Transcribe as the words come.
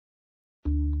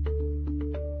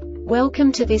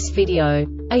Welcome to this video.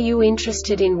 Are you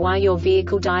interested in why your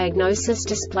vehicle diagnosis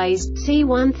displays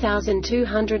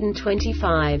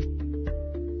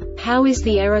C1225? How is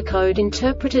the error code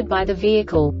interpreted by the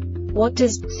vehicle? What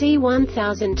does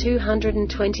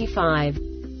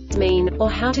C1225 mean,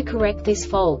 or how to correct this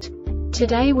fault?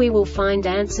 Today we will find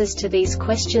answers to these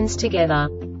questions together.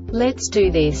 Let's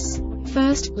do this.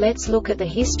 First, let's look at the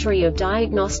history of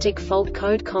diagnostic fault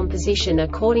code composition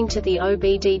according to the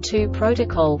OBD2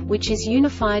 protocol, which is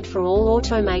unified for all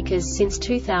automakers since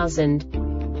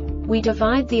 2000. We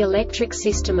divide the electric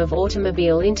system of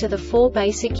automobile into the four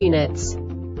basic units: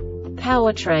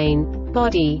 powertrain,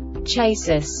 body,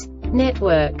 chassis,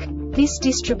 network. This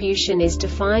distribution is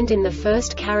defined in the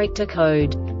first character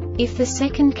code. If the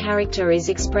second character is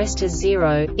expressed as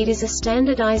 0, it is a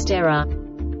standardized error.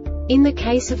 In the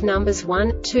case of numbers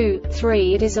 1, 2,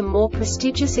 3, it is a more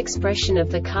prestigious expression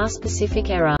of the car-specific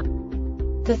error.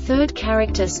 The third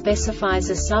character specifies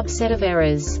a subset of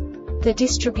errors. The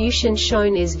distribution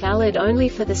shown is valid only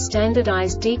for the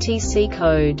standardized DTC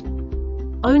code.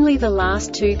 Only the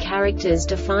last two characters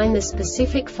define the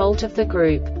specific fault of the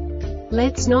group.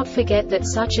 Let's not forget that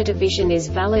such a division is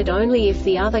valid only if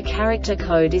the other character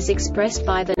code is expressed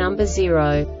by the number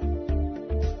 0.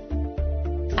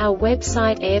 Our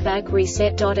website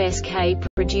airbagreset.sk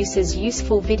produces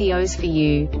useful videos for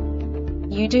you.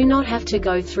 You do not have to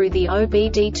go through the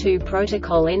OBD2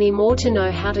 protocol anymore to know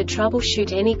how to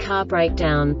troubleshoot any car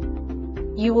breakdown.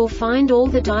 You will find all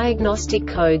the diagnostic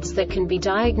codes that can be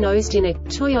diagnosed in a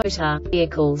Toyota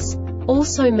vehicles.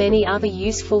 Also many other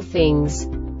useful things.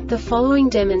 The following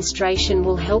demonstration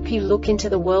will help you look into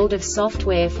the world of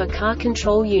software for car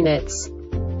control units.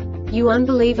 You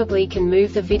unbelievably can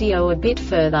move the video a bit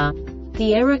further.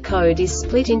 The error code is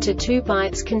split into 2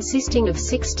 bytes consisting of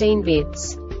 16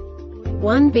 bits.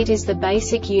 1 bit is the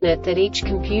basic unit that each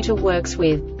computer works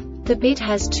with. The bit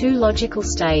has 2 logical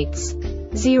states: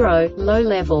 0, low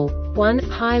level, 1,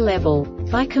 high level.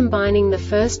 By combining the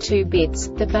first 2 bits,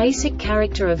 the basic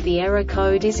character of the error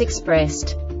code is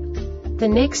expressed. The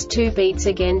next 2 beats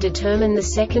again determine the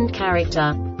second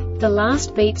character. The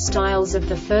last beat styles of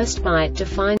the first byte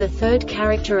define the third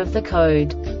character of the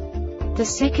code. The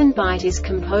second byte is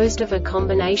composed of a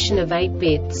combination of 8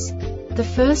 bits. The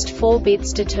first 4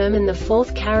 bits determine the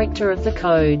fourth character of the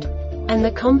code. And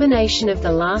the combination of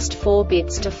the last 4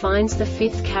 bits defines the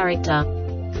fifth character.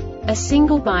 A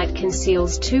single byte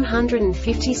conceals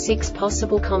 256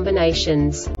 possible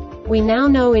combinations. We now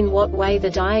know in what way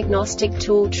the diagnostic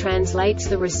tool translates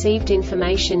the received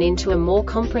information into a more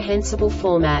comprehensible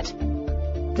format.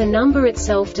 The number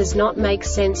itself does not make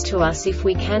sense to us if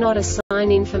we cannot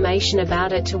assign information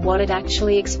about it to what it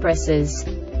actually expresses.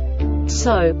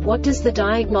 So, what does the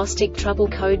Diagnostic Trouble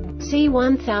Code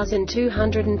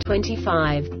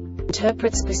C1225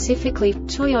 interpret specifically for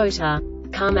Toyota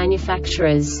car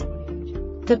manufacturers?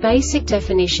 The basic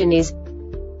definition is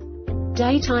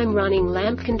daytime running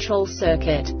lamp control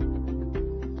circuit.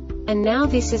 And now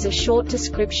this is a short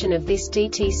description of this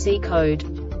DTC code.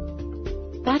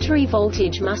 Battery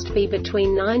voltage must be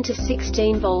between 9 to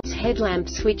 16 volts. Headlamp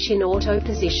switch in auto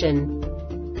position.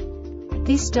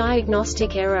 This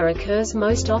diagnostic error occurs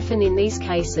most often in these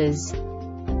cases.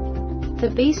 The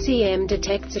BCM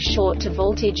detects a short to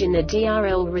voltage in the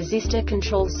DRL resistor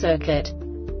control circuit.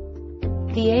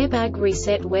 The Airbag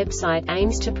Reset website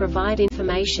aims to provide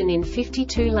information in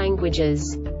 52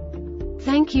 languages.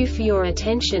 Thank you for your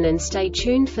attention and stay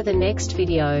tuned for the next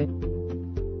video.